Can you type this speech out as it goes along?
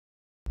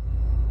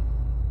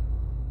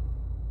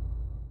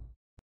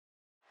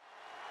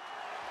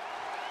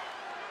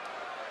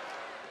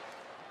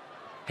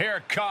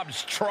Here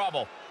comes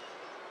trouble.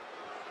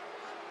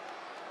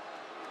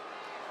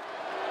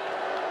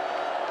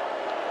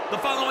 The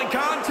following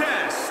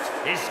contest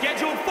is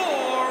scheduled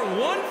for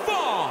one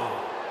fall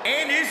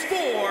and is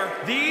for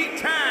the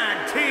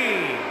Tag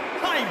Team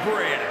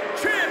Hybrid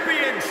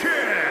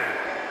Championship.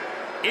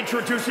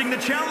 Introducing the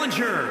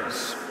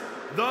challengers,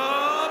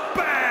 the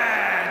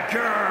Bad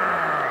Girls.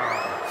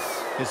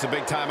 It's a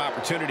big-time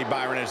opportunity,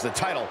 Byron, as the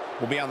title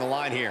will be on the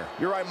line here.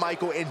 You're right,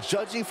 Michael, and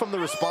judging from the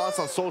response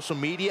on social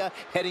media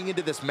heading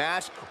into this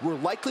match, we're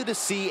likely to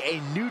see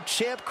a new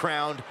champ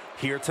crowned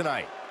here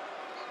tonight.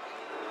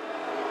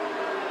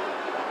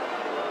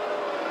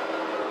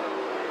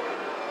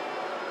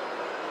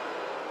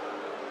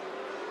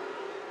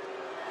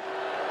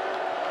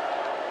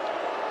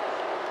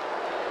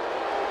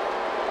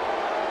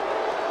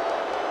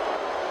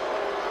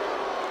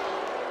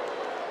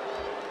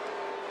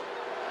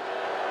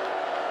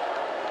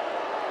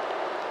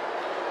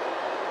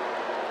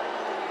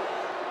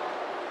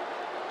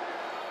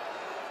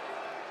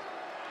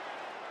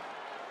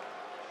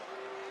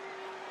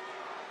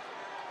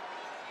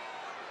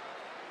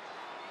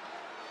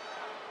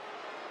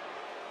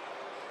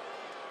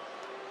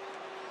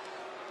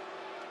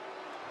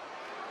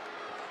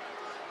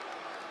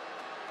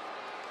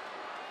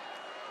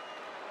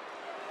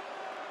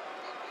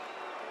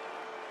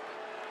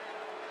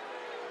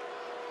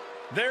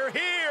 They're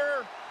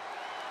here.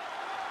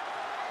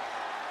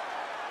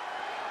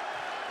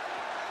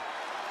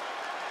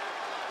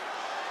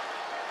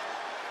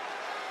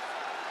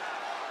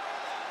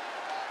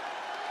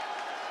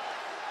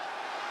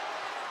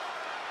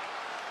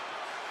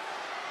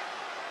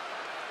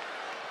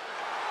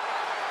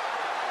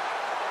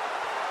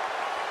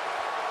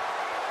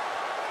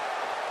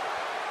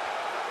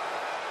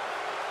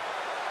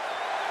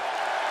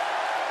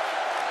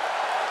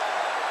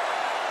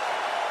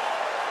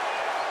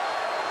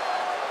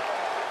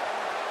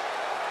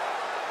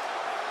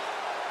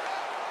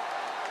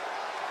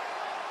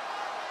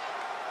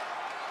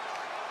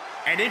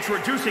 And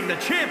introducing the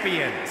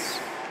champions,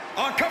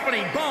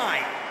 accompanied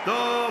by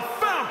the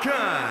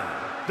Falcon.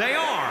 They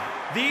are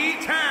the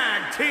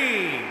Tag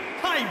Team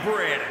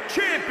Hybrid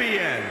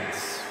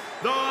Champions,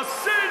 the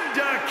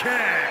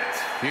Syndicate.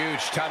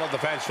 Huge title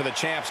defense for the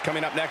champs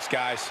coming up next,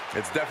 guys.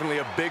 It's definitely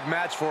a big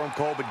match for them,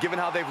 Cole, but given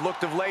how they've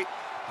looked of late,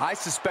 I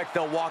suspect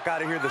they'll walk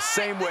out of here the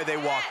same way they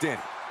walked in,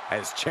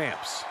 as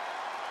champs.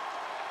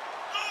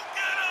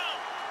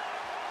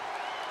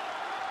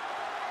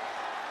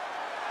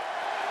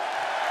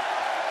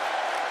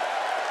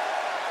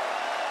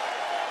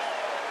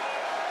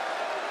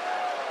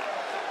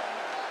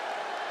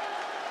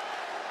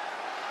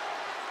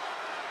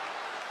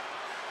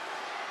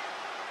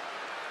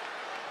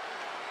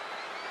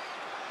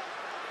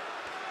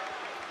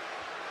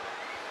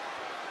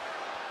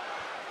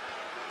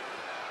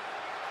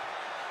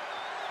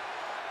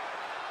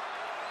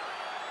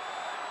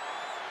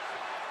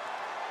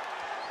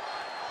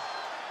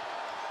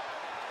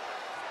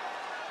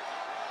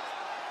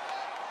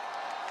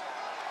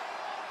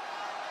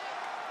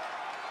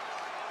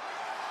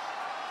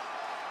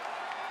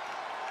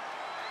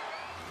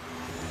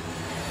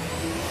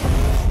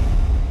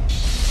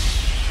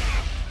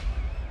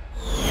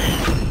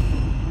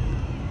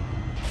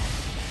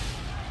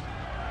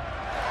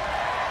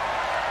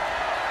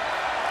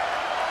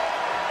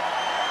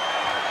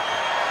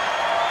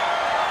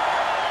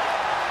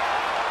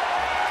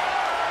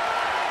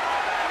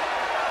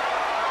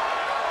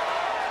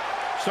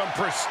 Some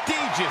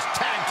prestigious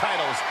tag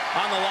titles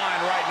on the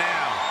line right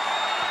now.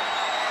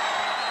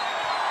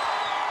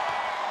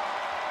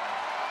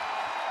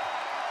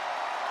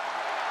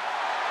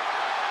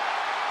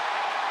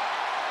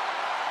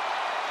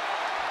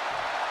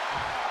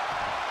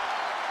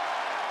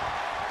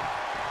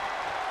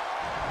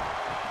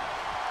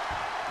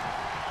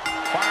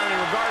 Byron, in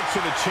regards to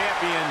the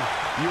champion,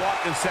 you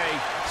often say,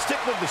 stick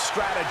with the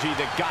strategy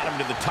that got him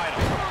to the title.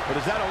 But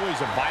is that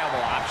always a viable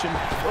option?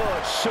 Well,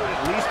 it should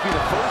at least be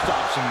the first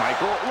option,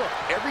 Michael. Look,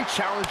 every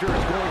challenger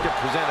is going to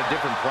present a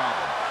different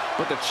problem.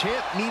 But the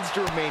champ needs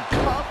to remain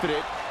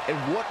confident in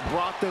what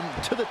brought them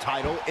to the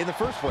title in the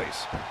first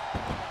place.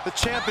 The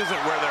champ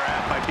isn't where they're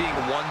at by being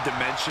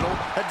one-dimensional.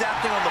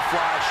 Adapting on the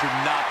fly should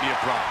not be a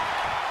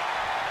problem.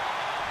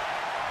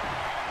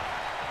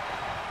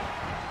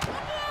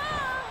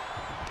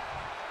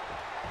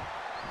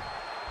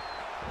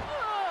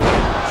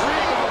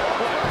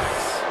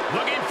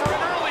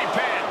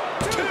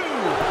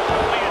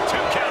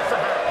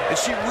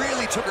 She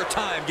really took her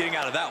time getting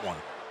out of that one.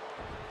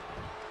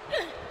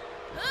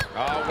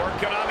 Oh,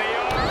 working on the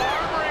arm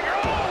wringer.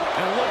 Oh.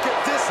 And look at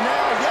this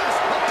now. Yes,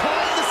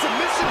 applying the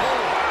submission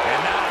hold. And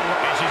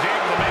now she's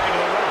able to make it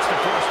to the ropes to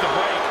force the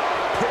break.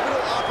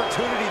 Pivotal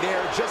opportunity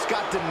there, just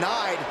got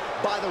denied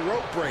by the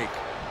rope break.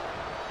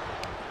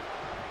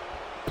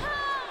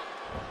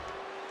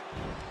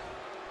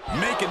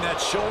 Making that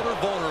shoulder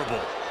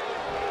vulnerable.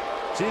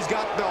 She's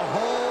got the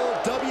whole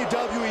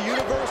WWE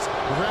Universe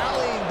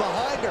rallying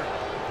behind her.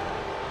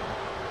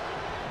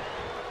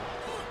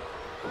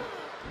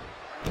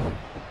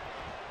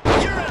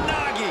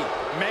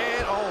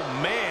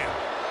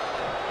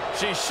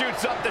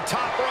 shoots up the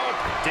top rope.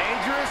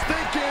 Dangerous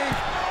thinking.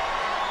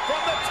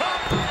 From the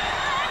top.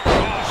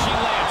 Oh, she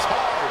lands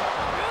hard.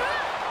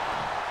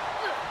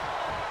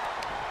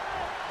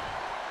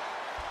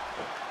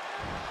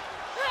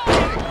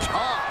 Getting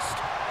tossed.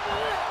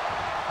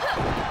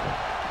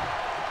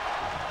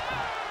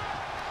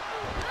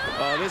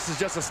 Oh, this is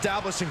just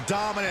establishing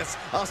dominance,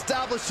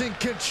 establishing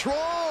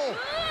control.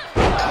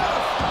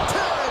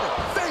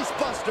 F10 face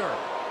buster.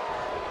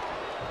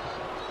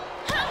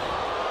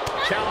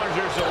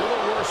 Challenger's a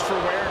little worse for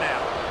wear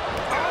now.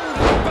 Oh, to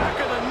the back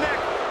of the neck.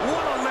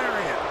 What a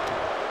lariat.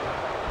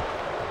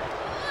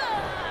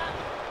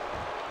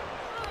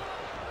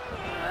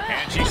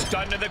 And she's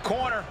stunned in the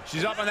corner.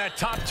 She's up on that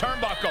top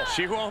turnbuckle.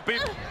 She won't be.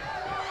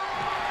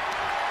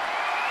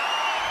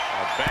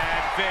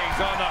 Bad things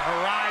on the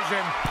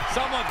horizon.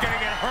 Someone's gonna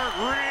get hurt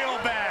real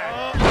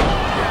bad.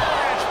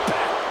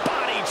 Back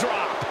body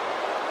drop.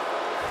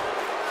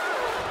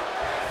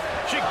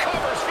 She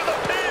covers for the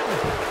pin.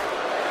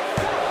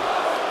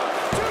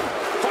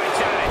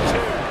 Fights out at 2.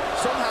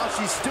 Somehow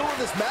she's still in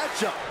this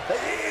matchup.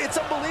 It's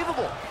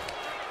unbelievable.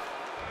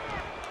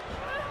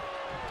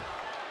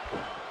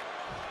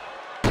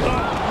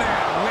 Oh,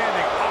 man,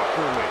 landing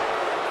awkwardly.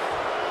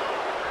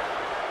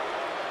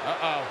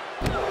 Uh-oh.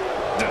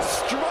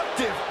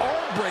 Destructive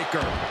arm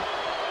breaker.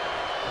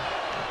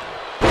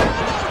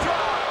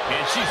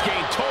 And she's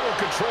gained total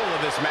control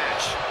of this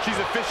match. She's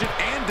efficient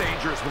and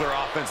dangerous with her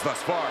offense thus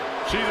far.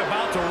 She's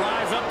about to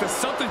rise up to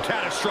something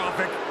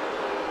catastrophic.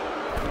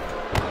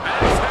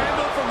 Axe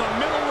handle from the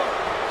middle rope.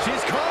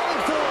 She's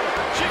calling for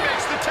it. She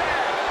makes the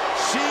tag.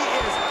 She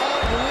is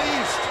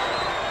unleashed.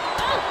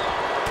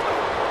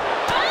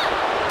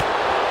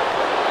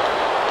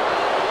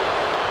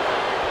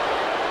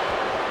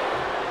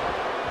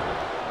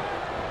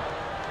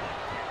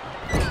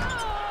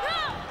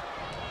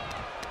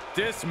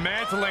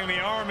 Dismantling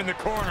the arm in the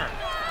corner.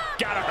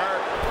 Gotta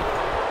hurt.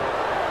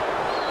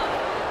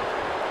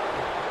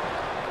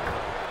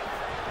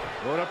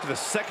 Going up to the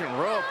second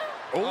rope.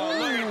 Oh,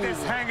 look at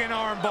this hanging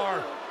arm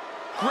bar.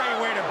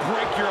 Great way to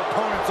break your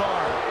opponent's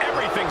arm.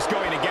 Everything's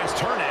going against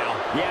her now.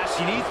 Yeah,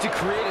 she needs to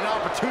create an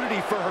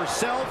opportunity for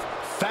herself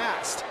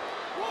fast.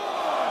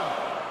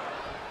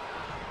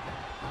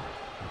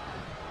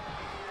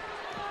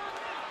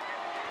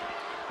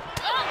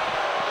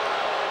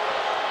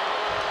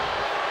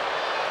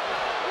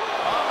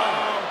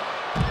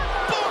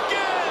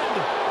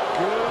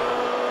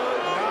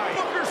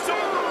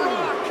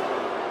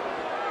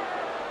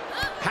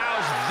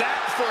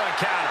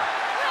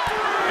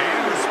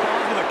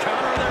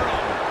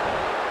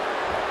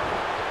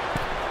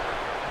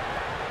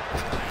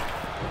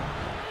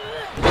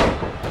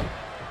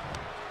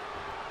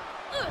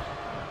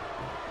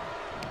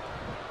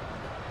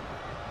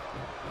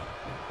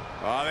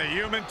 Oh, the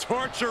human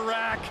torture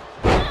rack.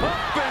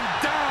 Up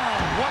and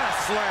down. What a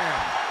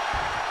slam.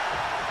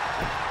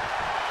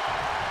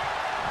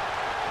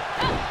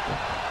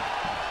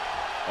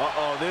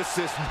 Uh-oh, this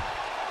is...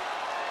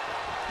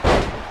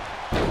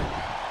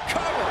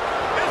 Cover.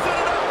 Is it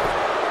enough?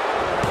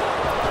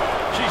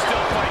 She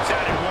still fights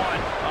out at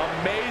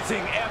 1.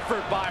 Amazing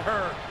effort by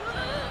her.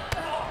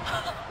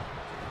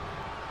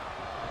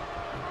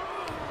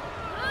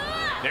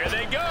 There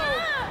they go.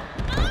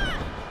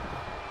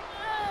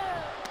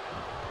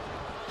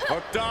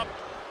 Hooked up.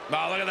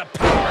 Oh, look at the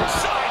power.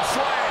 Side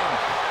slam.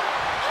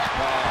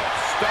 Oh,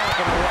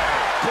 stomping away.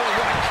 Pull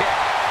one kick.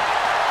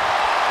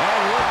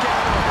 And look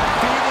at her,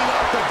 feeding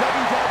off the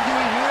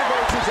WWE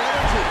Universe's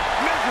energy.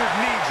 Measured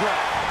knee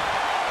drop.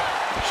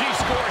 She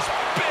scores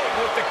big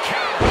with the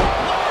counter.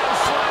 Long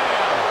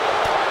slam.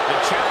 The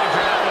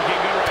challenger not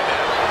looking good right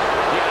now.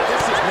 Yeah,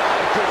 this is not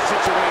a good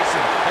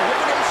situation.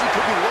 Elimination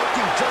could be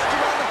lurking just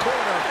around the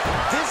corner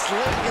this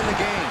late in the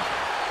game.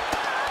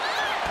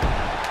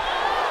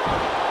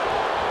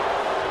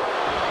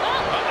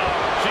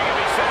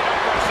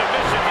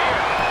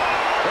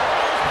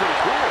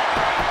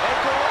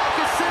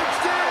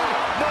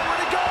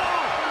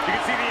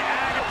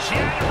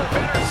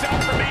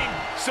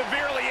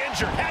 Severely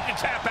injured, had to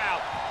tap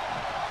out.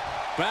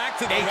 Back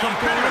to the A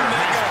competitor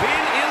has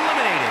been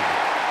eliminated.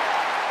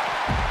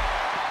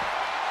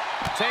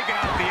 Taking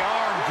out the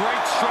arm,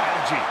 great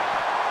strategy.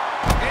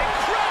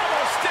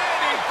 Incredible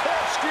standing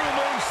corkscrew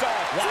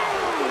moonsault. Wow.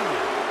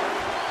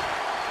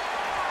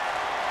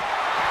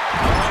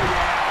 Oh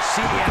yeah,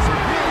 she is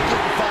really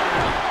getting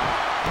fired up.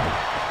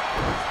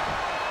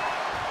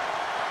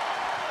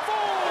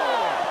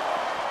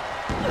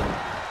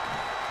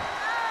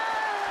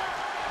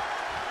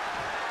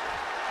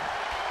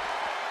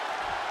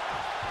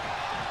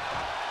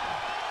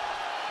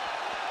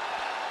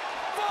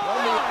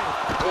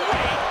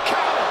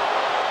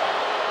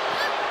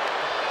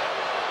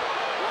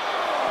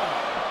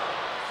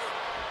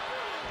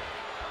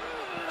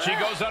 She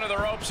goes under the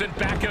ropes and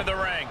back into the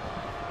ring.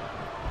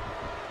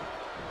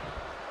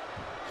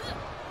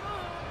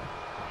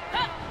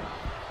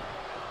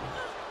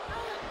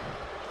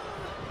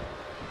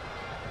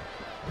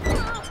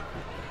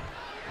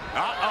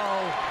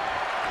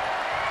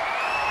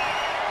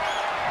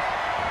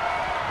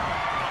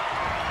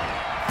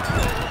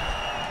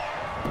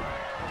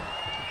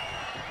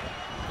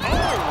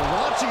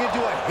 launching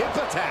into a hip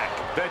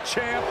attack. The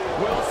champ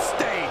will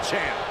stay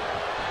champ.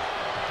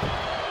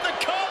 The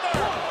cover!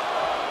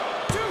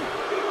 1, 2.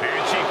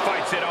 And she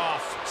fights it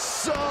off.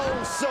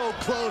 So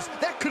close.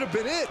 That could have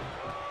been it.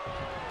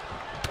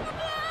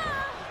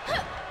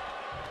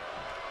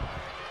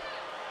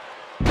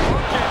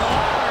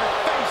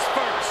 Face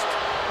first.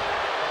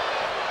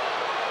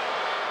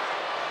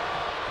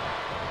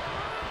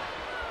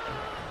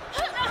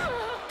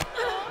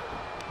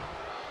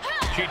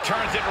 She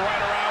turns it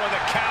right around with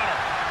a counter.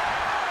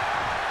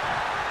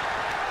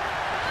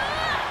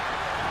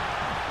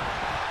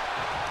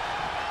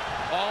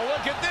 Oh,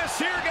 look at this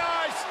here,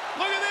 guys.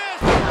 Look at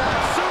this.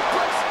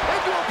 Suplex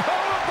into a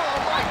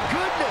powerbomb. My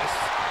goodness.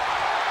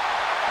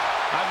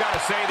 I've got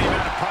to say, the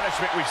amount of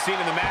punishment we've seen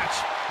in the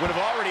match would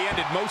have already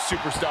ended most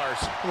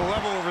superstars. The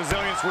level of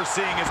resilience we're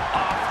seeing is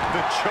off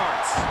the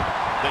charts.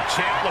 The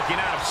champ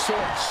looking out of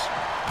sorts.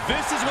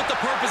 This is what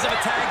the purpose of a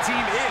tag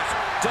team is.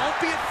 Don't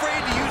be afraid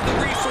to use the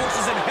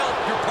resources and help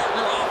your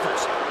partner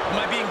offers.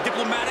 Am I being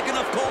diplomatic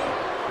enough, Cole?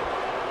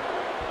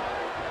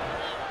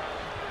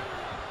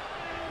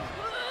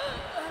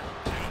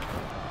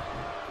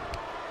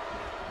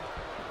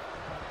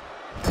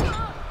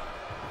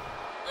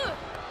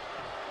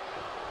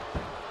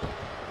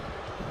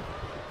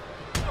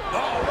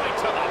 Oh, right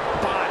to the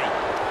body.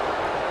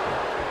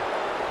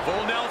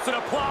 Full Nelson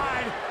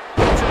applied.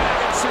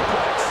 Dragon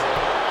suplex.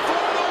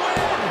 For the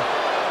win.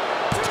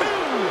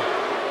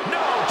 2.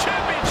 No,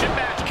 championship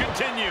match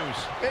continues.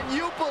 And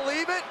you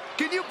believe it?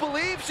 Can you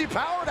believe she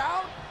powered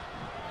out?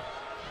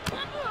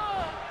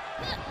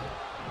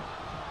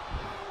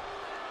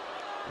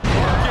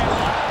 Working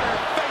ladder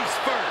face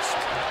first.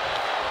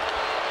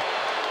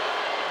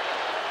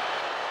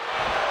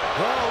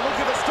 Oh, look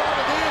at the start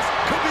of this.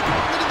 Could be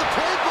going into the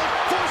playbook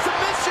for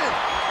submission.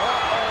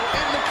 Uh-oh,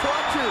 in the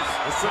crunches.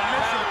 The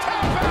submission.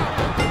 Tap out.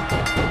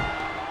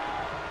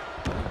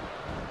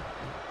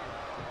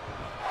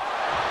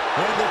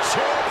 And the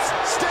champs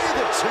stay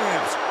the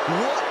champs.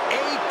 What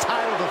a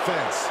title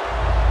defense.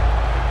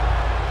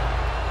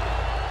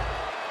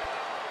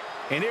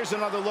 And here's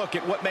another look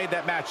at what made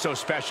that match so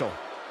special.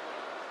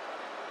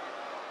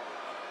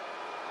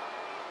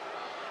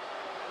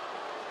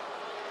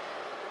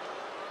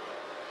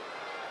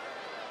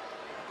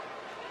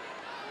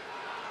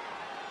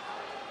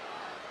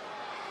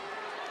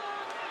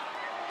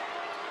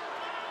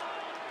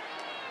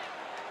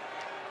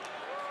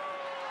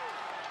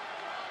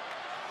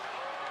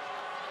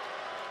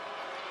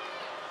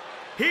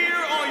 Here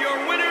are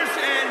your winners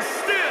and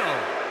still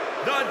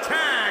the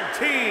tag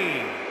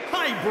team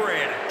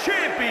hybrid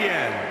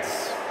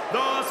champions,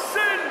 the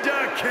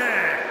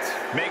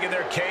Syndicate. Making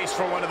their case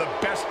for one of the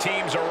best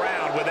teams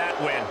around with that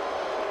win.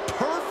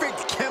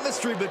 Perfect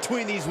chemistry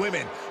between these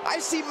women. I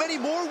see many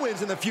more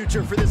wins in the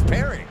future for this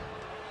pairing.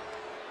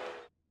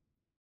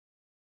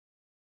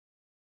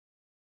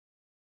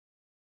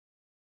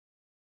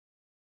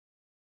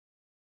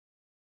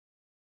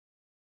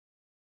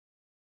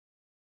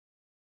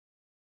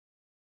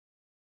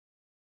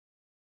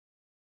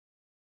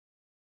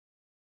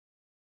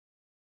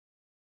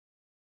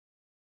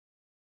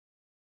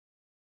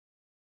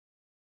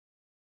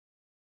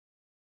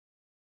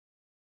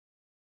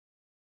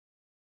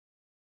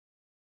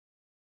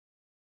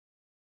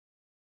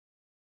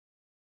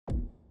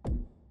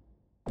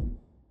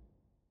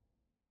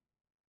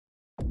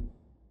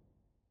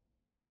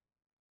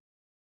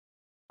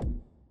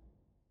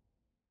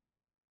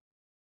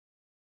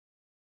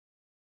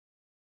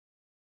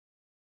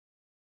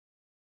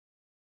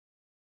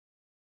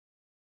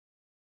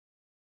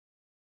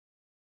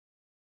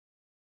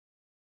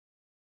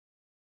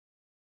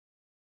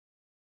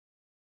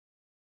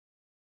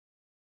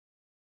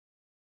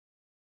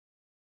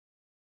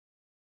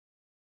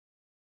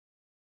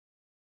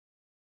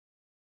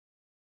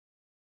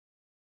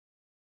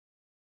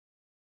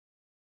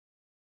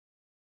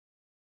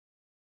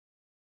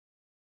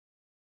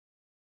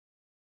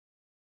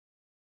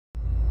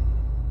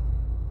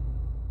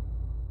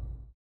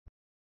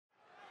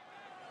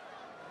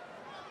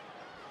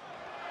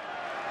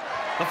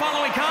 The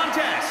following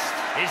contest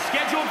is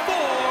scheduled for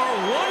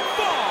one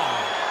fall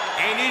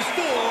and is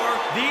for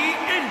the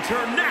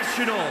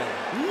International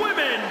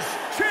Women's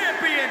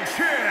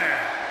Championship.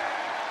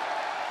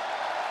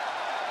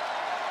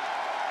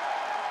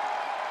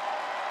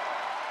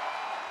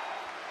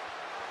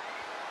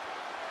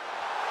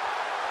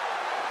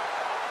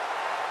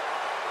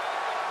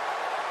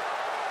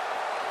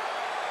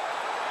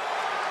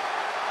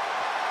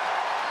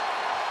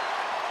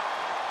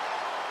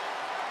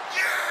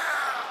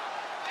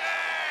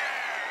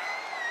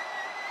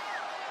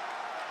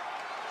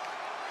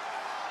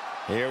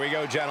 Here we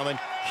go, gentlemen.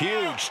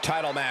 Huge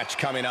title match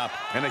coming up.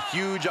 And a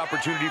huge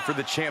opportunity for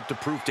the champ to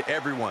prove to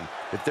everyone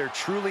that there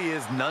truly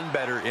is none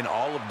better in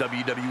all of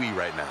WWE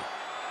right now.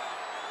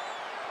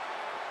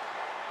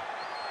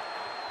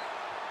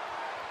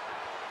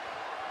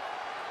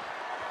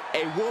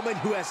 A woman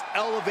who has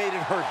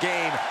elevated her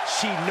game.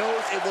 She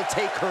knows it will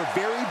take her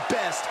very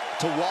best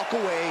to walk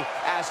away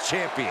as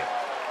champion.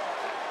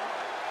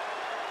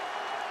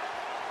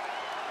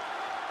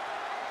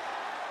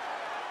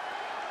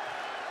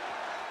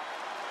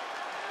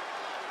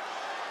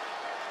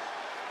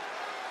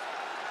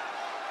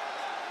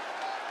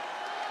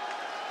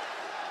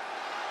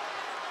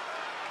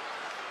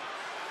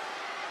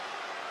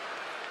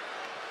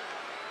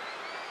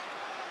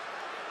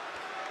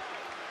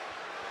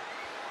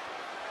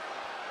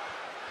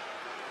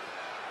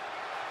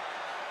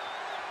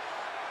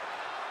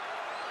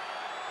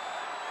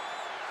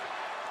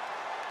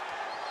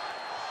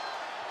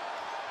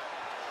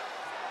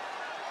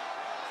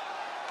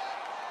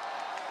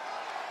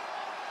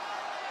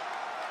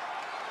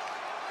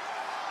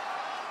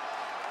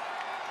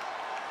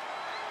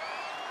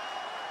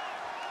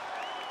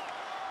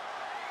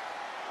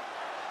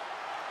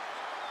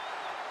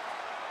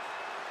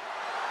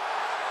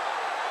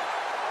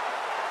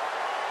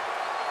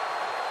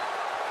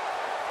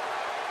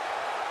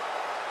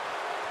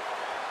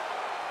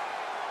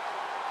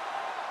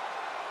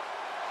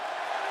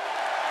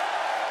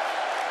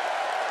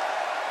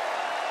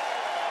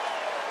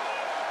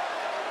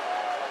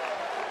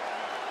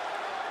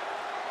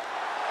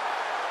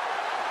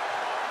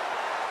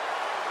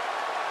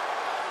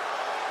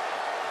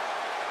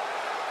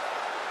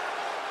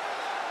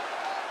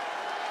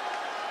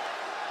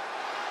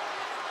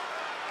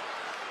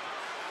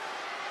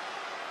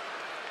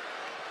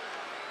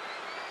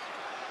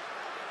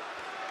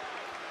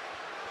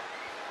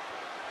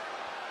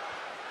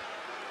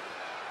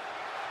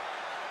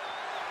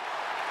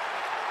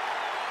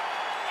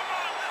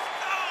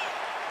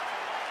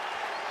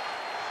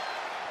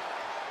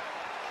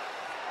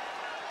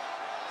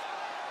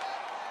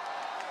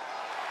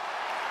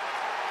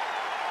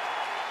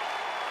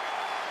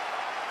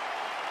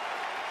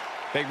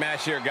 Big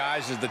match here,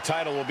 guys, as the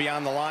title will be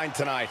on the line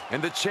tonight.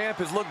 And the champ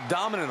has looked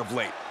dominant of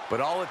late, but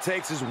all it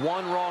takes is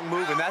one wrong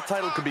move, and that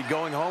title could be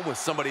going home with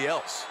somebody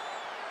else.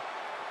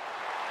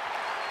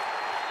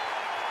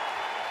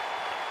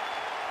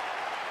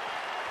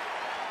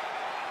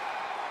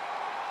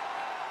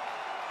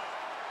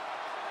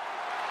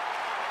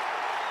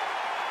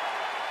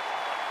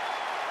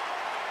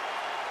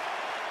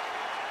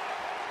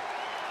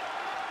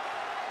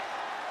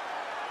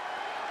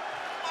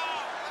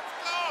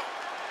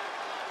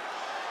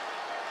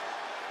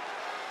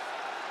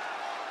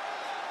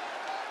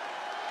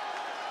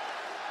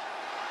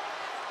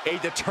 A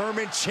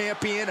determined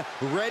champion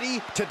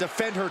ready to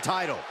defend her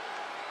title.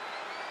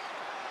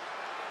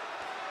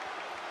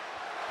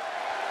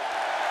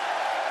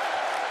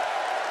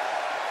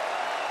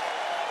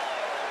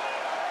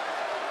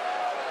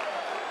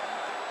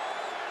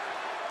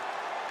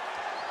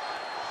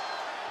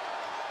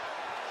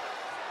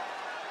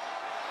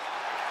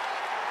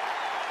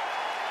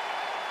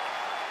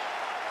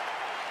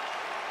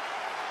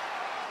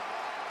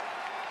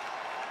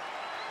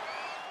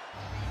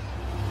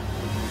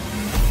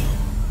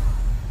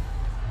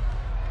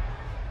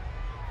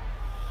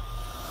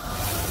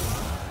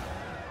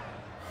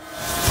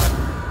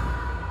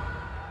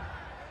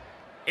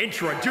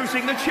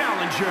 Introducing the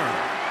challenger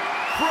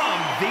from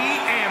the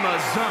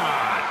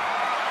Amazon,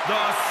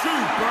 the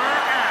Super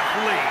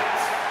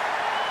Athlete.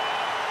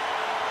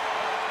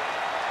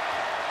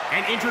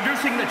 And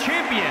introducing the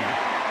champion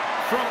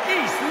from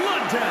East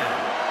London,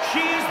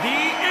 she's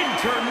the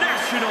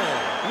International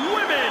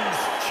Women's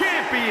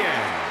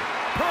Champion,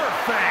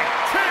 Perfect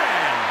 10.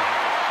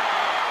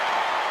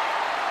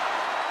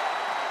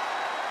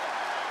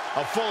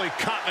 A fully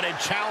confident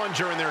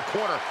challenger in their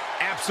corner,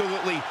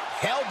 absolutely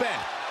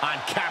hell-bent on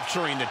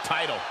capturing the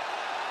title.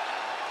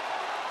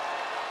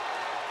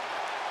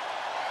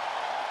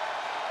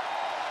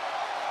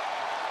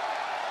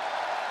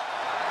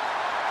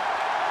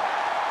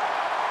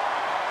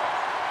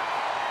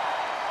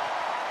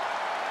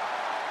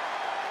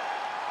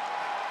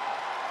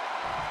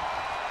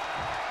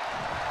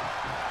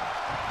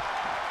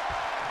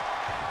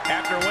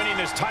 After winning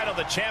this title,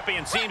 the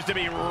champion seems to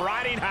be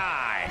riding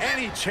high.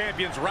 Any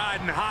champion's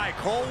riding high,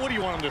 Cole. What do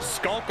you want them to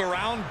skulk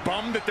around,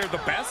 bummed that they're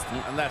the best?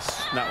 And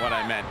that's not what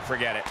I meant.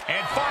 Forget it.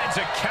 And finds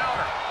a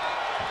counter.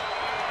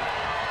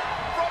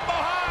 From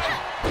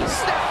behind.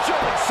 Snap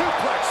jumping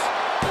suplex.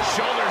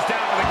 Shoulders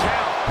down for the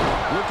count.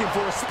 Looking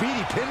for a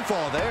speedy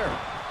pinfall there.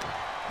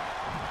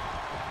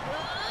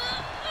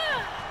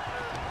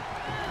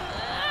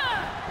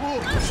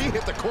 Ooh, she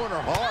hit the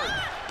corner hard.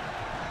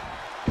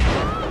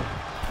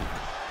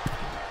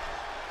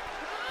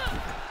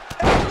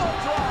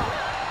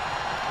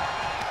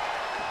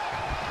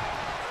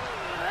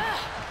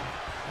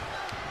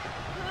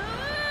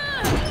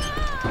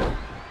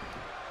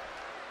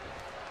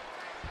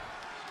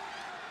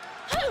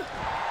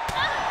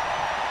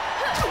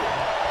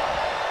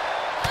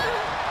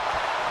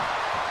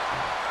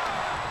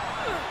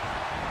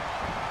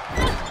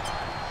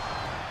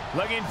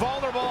 Looking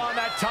vulnerable on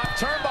that top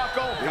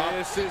turnbuckle.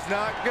 This is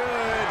not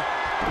good.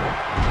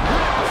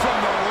 From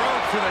the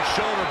rope for the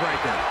shoulder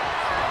breaker.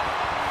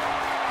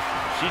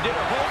 She did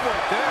her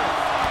homework there.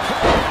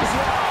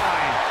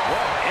 Clothesline.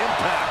 What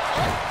impact.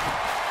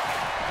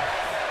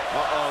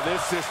 Uh-oh,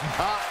 this is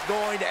not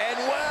going to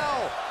end well.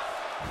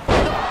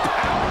 The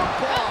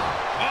powerbomb.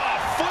 Oh,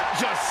 foot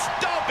just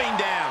stomping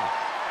down.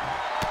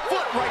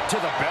 Foot right to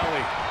the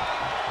belly.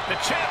 The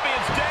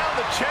champion's down.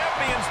 The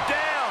champion's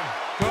down.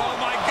 Oh,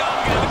 my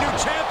God, we have a new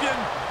champion.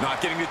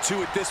 Not getting to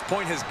 2 at this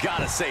point has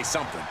got to say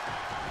something.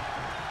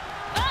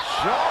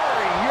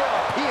 Jarring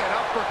European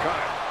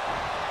uppercut.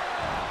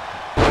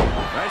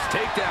 Nice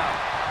takedown.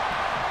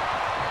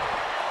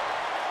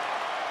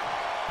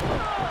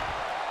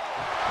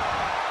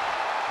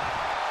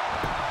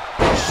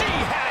 She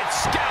had it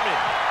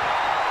scouted.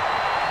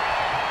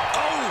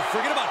 Oh,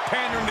 forget about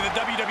pandering to the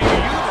WWE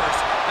Universe.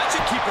 That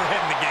should keep her head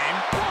in the game.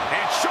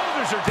 And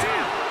shoulders are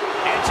down.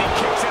 And she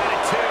kicks out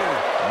at 2.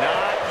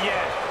 Not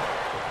yet.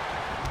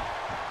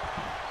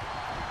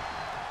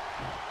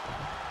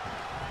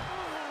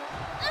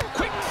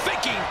 Quick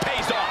thinking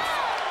pays off.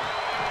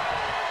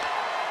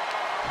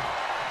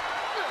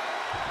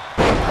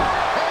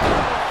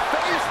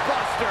 Face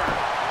buster.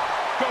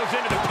 Goes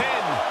into the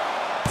pin.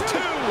 2.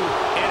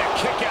 And a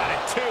kick out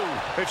at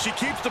 2. If she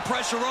keeps the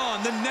pressure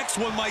on, the next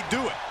one might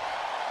do it.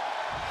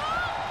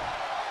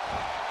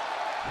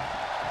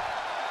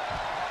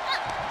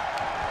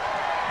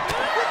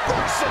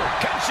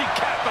 Can she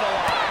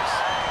capitalize?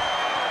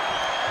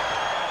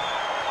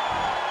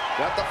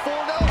 Got the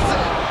full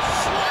Nelson.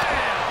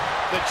 Slam!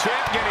 The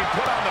champ getting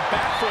put on the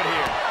back foot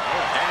here.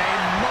 And a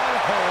mud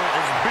hole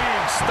is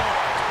being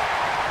stomped.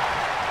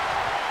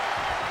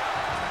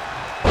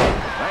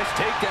 Nice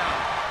takedown.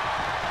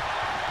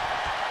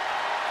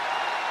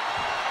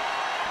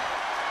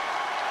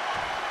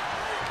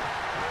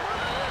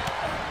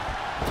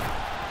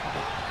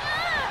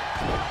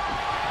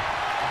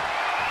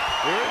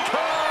 Here it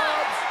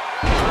comes.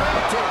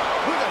 Planted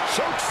with a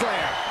choke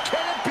slam.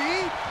 Can it be?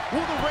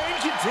 Will the reign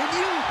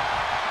continue?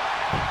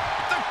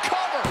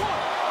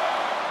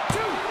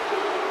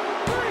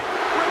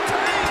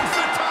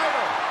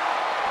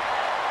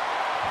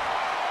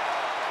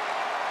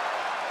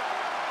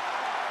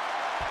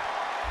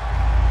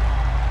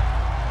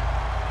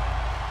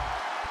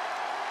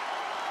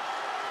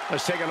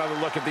 let's take another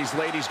look at these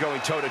ladies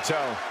going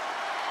toe-to-toe.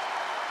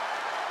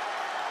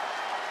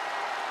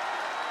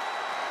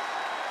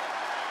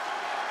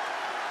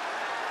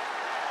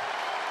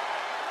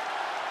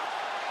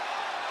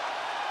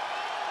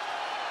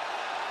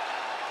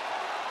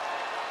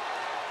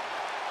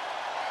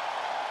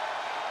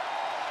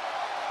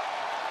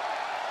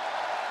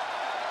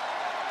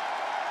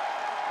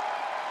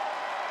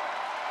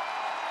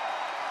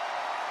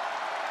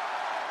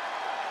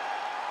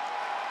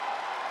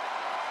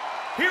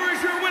 Here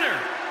is your winner,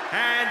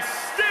 and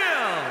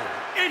still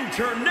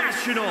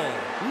International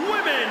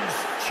Women's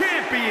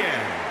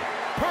Champion,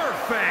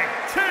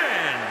 Perfect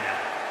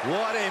 10.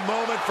 What a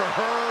moment for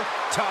her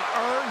to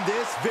earn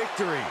this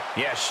victory.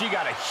 Yeah, she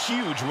got a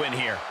huge win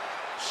here.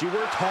 She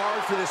worked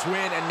hard for this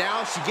win, and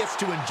now she gets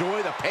to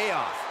enjoy the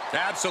payoff.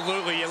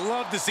 Absolutely. You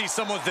love to see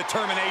someone's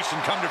determination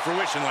come to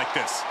fruition like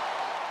this.